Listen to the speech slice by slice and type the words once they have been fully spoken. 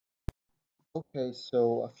Okay,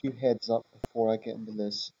 so a few heads up before I get into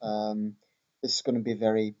this. This is going to be a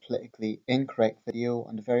very politically incorrect video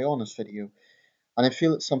and a very honest video, and I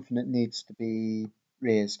feel it's something that needs to be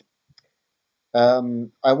raised.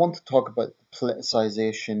 I want to talk about the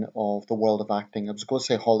politicization of the world of acting. I was going to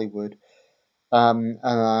say Hollywood, and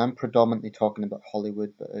I'm predominantly talking about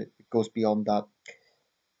Hollywood, but it goes beyond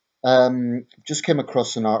that. Just came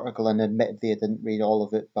across an article, and admittedly I didn't read all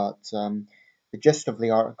of it, but the gist of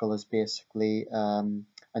the article is basically an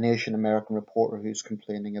Asian American reporter who's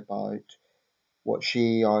complaining about what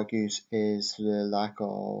she argues is the lack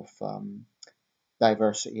of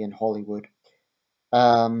diversity in Hollywood.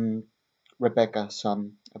 Um, Rebecca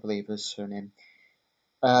Sun, I believe is her name.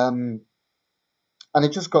 Um, and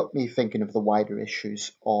it just got me thinking of the wider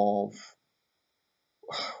issues of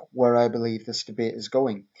where I believe this debate is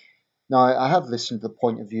going. Now, I have listened to the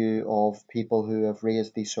point of view of people who have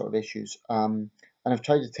raised these sort of issues, and I've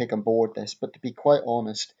tried to take on board this, but to be quite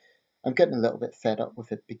honest, I'm getting a little bit fed up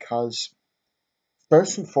with it because,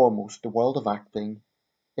 first and foremost, the world of acting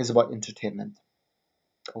is about entertainment,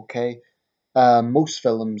 okay? Most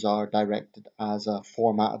films are directed as a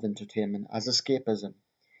format of entertainment, as escapism.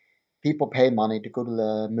 People pay money to go to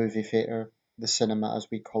the movie theatre, the cinema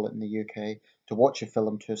as we call it in the UK, to watch a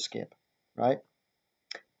film to escape, right?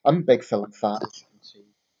 I'm a big film fan, as you can see.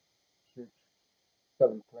 Huge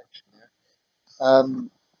film collection there.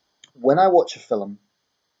 When I watch a film,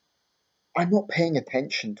 I'm not paying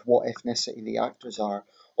attention to what ethnicity the actors are.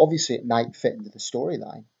 Obviously, it might fit into the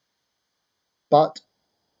storyline, but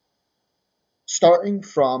starting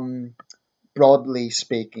from broadly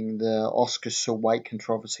speaking, the Oscars so white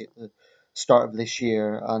controversy at the start of this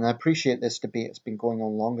year, and I appreciate this debate has been going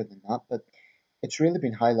on longer than that, but it's really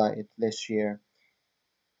been highlighted this year.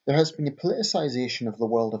 There has been a politicisation of the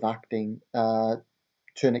world of acting to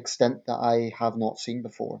an extent that I have not seen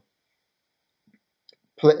before.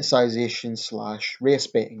 Politicisation slash race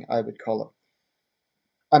baiting, I would call it.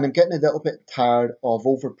 And I'm getting a little bit tired of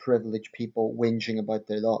overprivileged people whinging about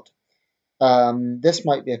their lot. This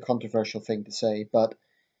might be a controversial thing to say, but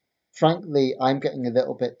frankly, I'm getting a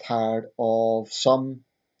little bit tired of some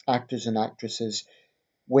actors and actresses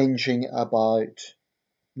whinging about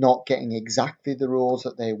not getting exactly the roles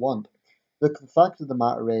that they want. Look, the fact of the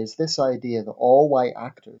matter is, this idea that all white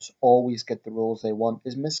actors always get the roles they want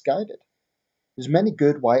is misguided. There's many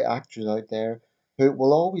good white actors out there who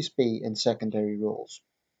will always be in secondary roles.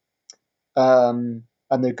 And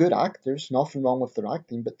they're good actors, nothing wrong with their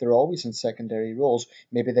acting, but they're always in secondary roles.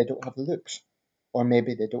 Maybe they don't have the looks, or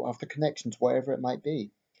maybe they don't have the connections, whatever it might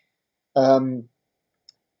be. Um,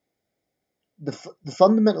 the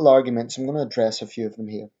fundamental arguments, I'm going to address a few of them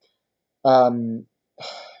here. Um,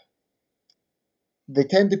 they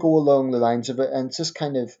tend to go along the lines of it, and it's this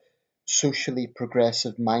kind of socially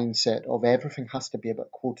progressive mindset of everything has to be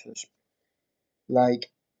about quotas.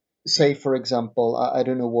 Like, say, for example, I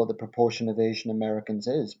don't know what the proportion of Asian Americans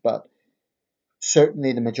is, but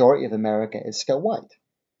certainly the majority of America is still white.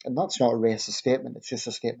 And that's not a racist statement, it's just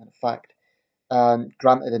a statement of fact.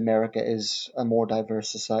 Granted, America is a more diverse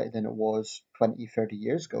society than it was 20, 30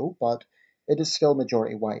 years ago, but it is still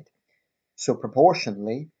majority white. So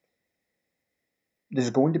proportionally, there's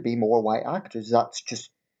going to be more white actors. That's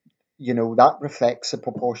just, that reflects the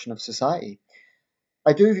proportion of society.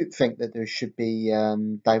 I do think that there should be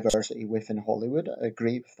diversity within Hollywood. I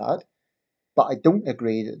agree with that. But I don't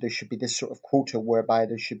agree that there should be this sort of quota whereby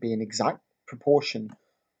there should be an exact proportion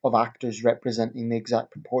of actors representing the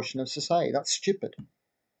exact proportion of society. That's stupid.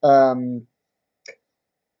 Um,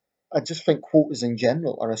 I just think quotas in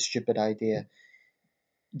general are a stupid idea.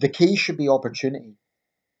 The key should be opportunity.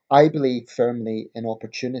 I believe firmly in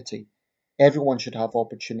opportunity. Everyone should have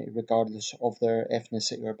opportunity regardless of their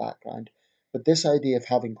ethnicity or background. But this idea of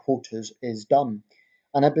having quotas is dumb.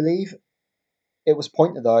 And I believe it was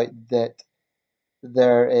pointed out that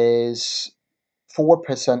there is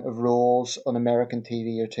 4% of roles on American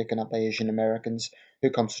TV are taken up by Asian Americans, who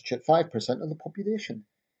constitute 5% of the population.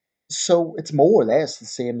 So it's more or less the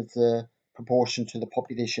same as the proportion to the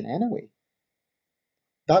population anyway.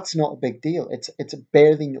 That's not a big deal. It's a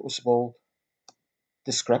barely noticeable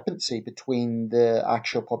discrepancy between the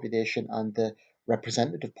actual population and the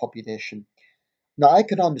representative population. Now, I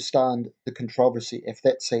could understand the controversy if,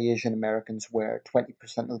 let's say, Asian Americans were 20%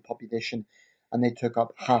 of the population and they took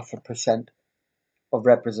up half a percent of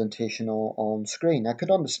representation on screen. I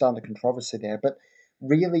could understand the controversy there, but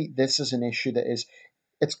really, this is an issue that is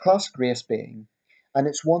it's classic race baiting, and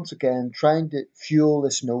it's once again trying to fuel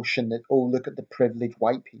this notion that oh, look at the privileged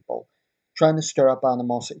white people, trying to stir up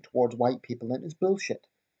animosity towards white people, and it's bullshit.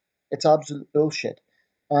 It's absolute bullshit.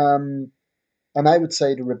 Um, And I would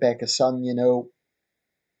say to Rebecca's son,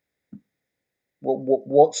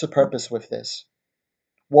 what's the purpose with this?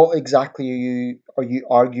 What exactly are you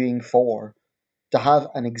arguing for? To have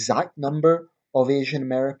an exact number of Asian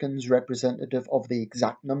Americans representative of the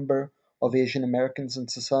exact number of Asian Americans in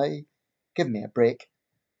society? Give me a break.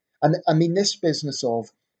 And I mean, this business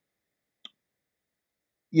of,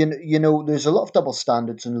 there's a lot of double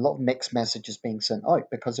standards and a lot of mixed messages being sent out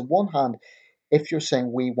because, on one hand, if you're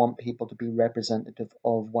saying we want people to be representative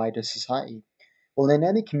of wider society, well, in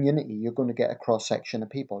any community, you're going to get a cross section of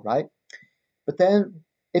people, right? But then,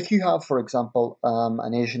 if you have, for example,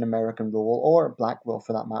 an Asian American role or a black role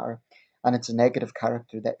for that matter, and it's a negative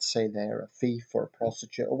character, let's say they're a thief or a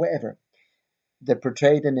prostitute or whatever, they're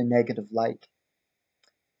portrayed in a negative light,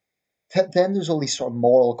 then there's all these sort of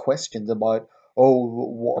moral questions about, oh,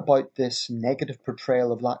 what about this negative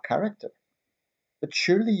portrayal of that character? But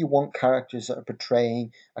surely you want characters that are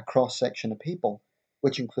portraying a cross section of people,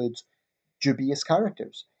 which includes dubious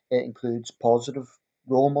characters. It includes positive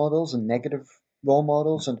role models and negative role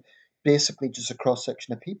models, and basically just a cross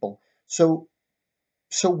section of people. So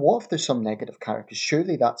what if there's some negative characters?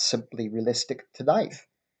 Surely that's simply realistic to life.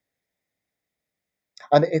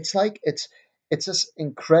 And it's like it's this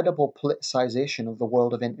incredible politicization of the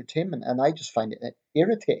world of entertainment, and I just find it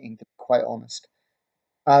irritating, to be quite honest.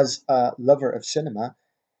 As a lover of cinema,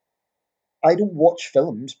 I don't watch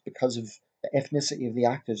films because of the ethnicity of the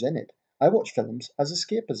actors in it. I watch films as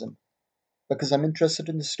escapism because I'm interested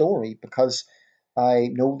in the story, because I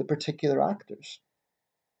know the particular actors.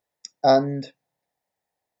 And,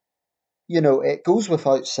 it goes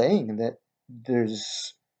without saying that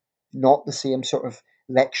there's not the same sort of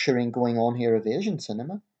lecturing going on here of Asian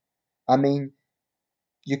cinema. I mean,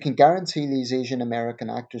 you can guarantee these Asian American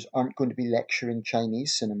actors aren't going to be lecturing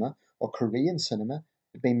Chinese cinema or Korean cinema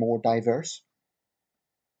to be more diverse.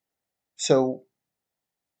 So,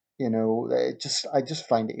 I just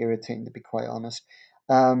find it irritating, to be quite honest.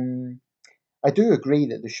 Um, I do agree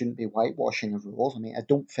that there shouldn't be whitewashing of roles. I mean, I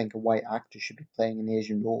don't think a white actor should be playing an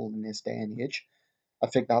Asian role in this day and age. I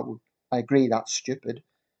think I agree that's stupid.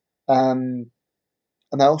 Um,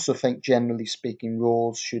 and I also think, generally speaking,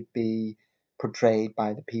 roles should be portrayed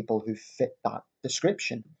by the people who fit that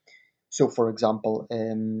description. So, for example,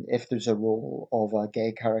 if there's a role of a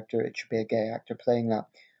gay character, it should be a gay actor playing that.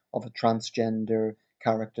 Of a transgender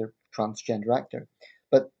character, transgender actor.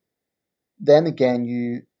 But then again,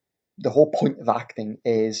 the whole point of acting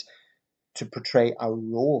is to portray a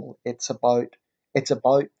role. It's about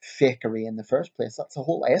fakery in the first place. That's the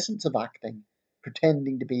whole essence of acting,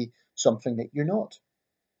 pretending to be something that you're not.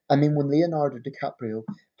 I mean, when Leonardo DiCaprio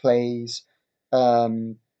plays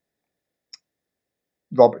um,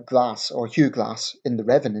 Robert Glass or Hugh Glass in The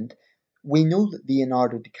Revenant, we know that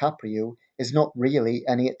Leonardo DiCaprio is not really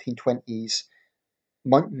an 1820s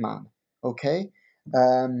mountain man. Okay,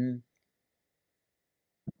 um,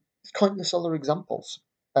 countless other examples.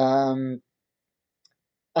 Um,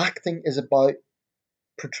 Acting is about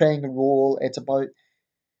portraying a role. It's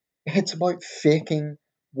about faking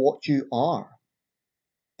what you are.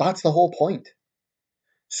 That's the whole point.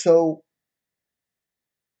 So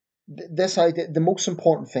this idea, the most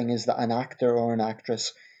important thing is that an actor or an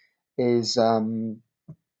actress is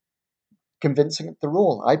convincing of the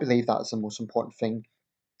role. I believe that is the most important thing,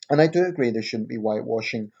 and I do agree there shouldn't be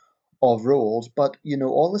whitewashing of roles. But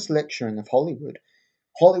all this lecturing of Hollywood.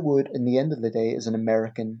 Hollywood, in the end of the day, is an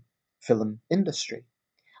American film industry.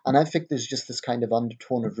 And I think there's just this kind of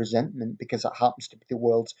undertone of resentment because it happens to be the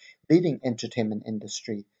world's leading entertainment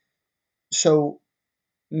industry. So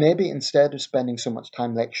maybe instead of spending so much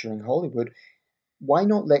time lecturing Hollywood, why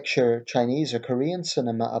not lecture Chinese or Korean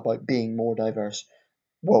cinema about being more diverse?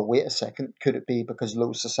 Well, wait a second, could it be because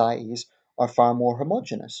those societies are far more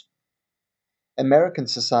homogenous? American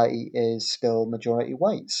society is still majority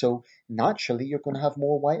white, so naturally you're going to have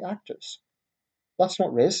more white actors. That's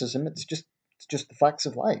not racism, it's just the facts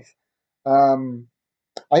of life. Um,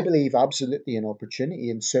 I believe absolutely an opportunity,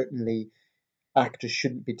 and certainly actors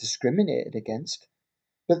shouldn't be discriminated against.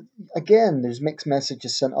 But again, there's mixed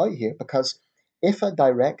messages sent out here because if a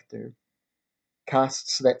director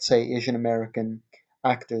casts, let's say, Asian American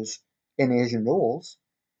actors in Asian roles,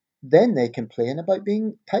 then they complain about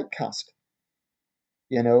being typecast.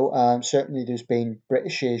 Certainly there's been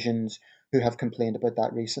British Asians who have complained about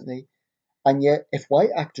that recently. And yet, if white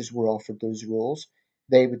actors were offered those roles,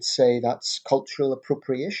 they would say that's cultural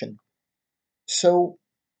appropriation. So,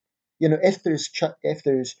 if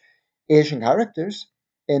there's Asian characters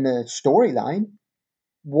in a storyline,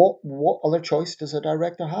 what other choice does a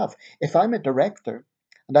director have? If I'm a director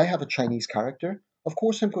and I have a Chinese character, of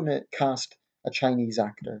course I'm going to cast a Chinese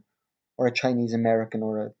actor or a Chinese American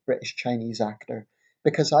or a British Chinese actor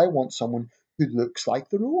because I want someone who looks like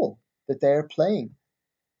the role that they're playing.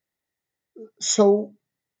 So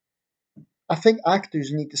I think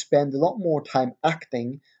actors need to spend a lot more time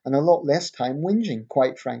acting and a lot less time whinging,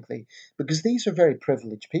 quite frankly, because these are very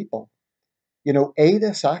privileged people.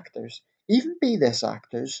 A-list actors, even B-list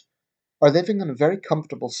actors, are living on a very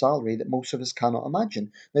comfortable salary that most of us cannot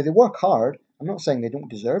imagine. Now, they work hard. I'm not saying they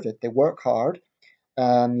don't deserve it. They work hard.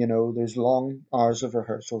 There's long hours of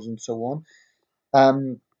rehearsals and so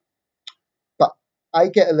on. But I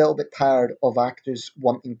get a little bit tired of actors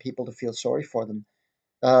wanting people to feel sorry for them.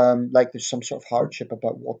 Like there's some sort of hardship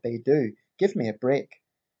about what they do. Give me a break.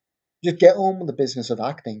 Just get on with the business of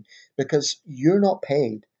acting because you're not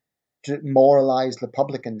paid to moralize the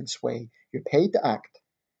public in this way. You're paid to act.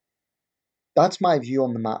 That's my view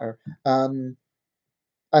on the matter. And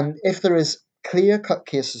if there is clear cut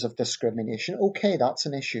cases of discrimination, okay, that's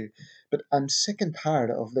an issue. But I'm sick and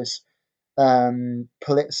tired of this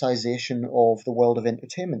politicization of the world of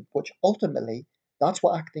entertainment, which ultimately that's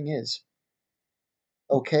what acting is.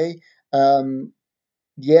 Okay? Um,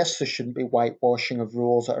 yes, there shouldn't be whitewashing of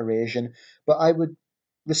roles that are Asian, but I would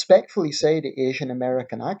respectfully say to Asian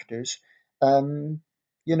American actors, um,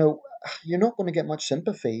 you know, you're not going to get much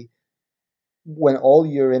sympathy when all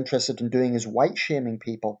you're interested in doing is white shaming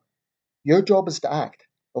people. Your job is to act,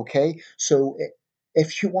 okay? So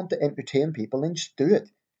if you want to entertain people, then just do it.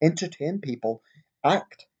 Entertain people,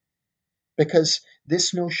 act. Because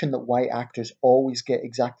this notion that white actors always get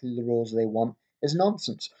exactly the roles they want is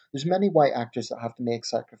nonsense. There's many white actors that have to make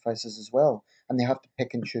sacrifices as well, and they have to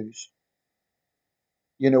pick and choose.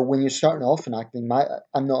 When you're starting off in acting,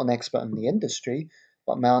 I'm not an expert in the industry,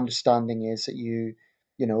 but my understanding is that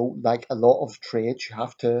like a lot of trades, you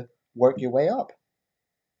have to work your way up.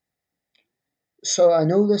 So I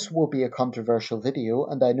know this will be a controversial video,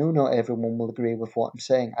 and I know not everyone will agree with what I'm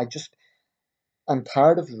saying. I'm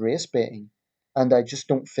tired of the race baiting, and I just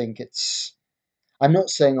don't think it's. I'm not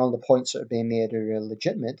saying all the points that are being made are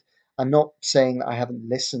illegitimate. I'm not saying that I haven't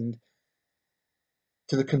listened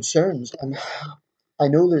to the concerns, and I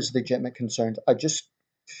know there's legitimate concerns. I just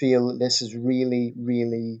feel that this is really,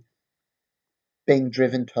 really being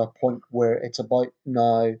driven to a point where it's about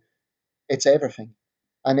now, it's everything.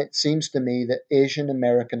 And it seems to me that Asian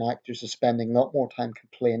American actors are spending a lot more time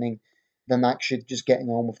complaining than actually just getting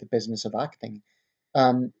on with the business of acting.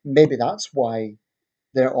 Maybe that's why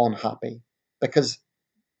they're unhappy, because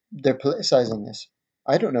they're politicizing this.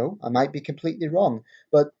 I don't know. I might be completely wrong.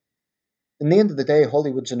 But in the end of the day,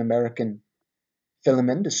 Hollywood's an American film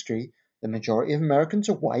industry. The majority of Americans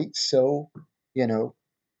are white, so, you know.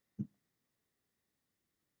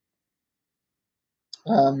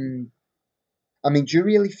 Um, I mean, do you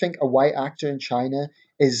really think a white actor in China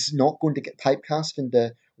is not going to get typecast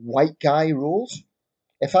into white guy roles?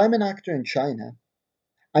 If I'm an actor in China,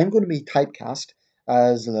 I'm going to be typecast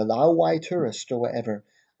as the Lao Wai tourist or whatever.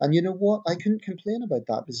 And you know what? I couldn't complain about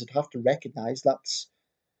that because I'd have to recognize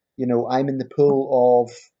I'm in the pool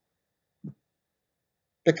of.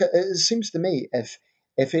 Because it seems to me if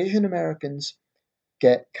Asian Americans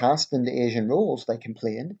get cast into Asian roles, they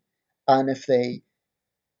complain. And if they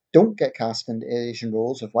don't get cast into Asian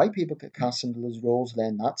roles, if white people get cast into those roles,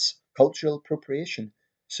 then that's cultural appropriation.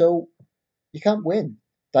 So you can't win.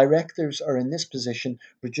 Directors are in this position,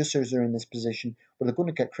 producers are in this position where they're going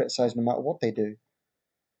to get criticised no matter what they do.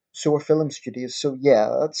 So are film studios. So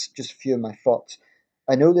yeah, that's just a few of my thoughts.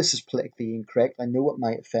 I know this is politically incorrect. I know it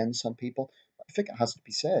might offend some people, but I think it has to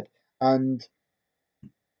be said. And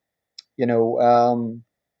you know, um,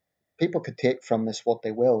 people could take from this what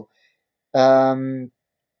they will. Um,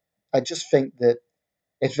 I just think that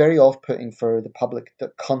it's very off-putting for the public to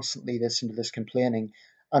constantly listen to this complaining,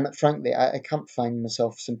 and that frankly, I can't find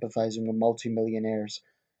myself sympathising with multimillionaires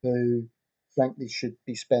who, frankly, should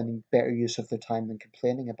be spending better use of their time than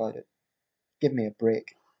complaining about it. Give me a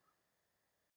break.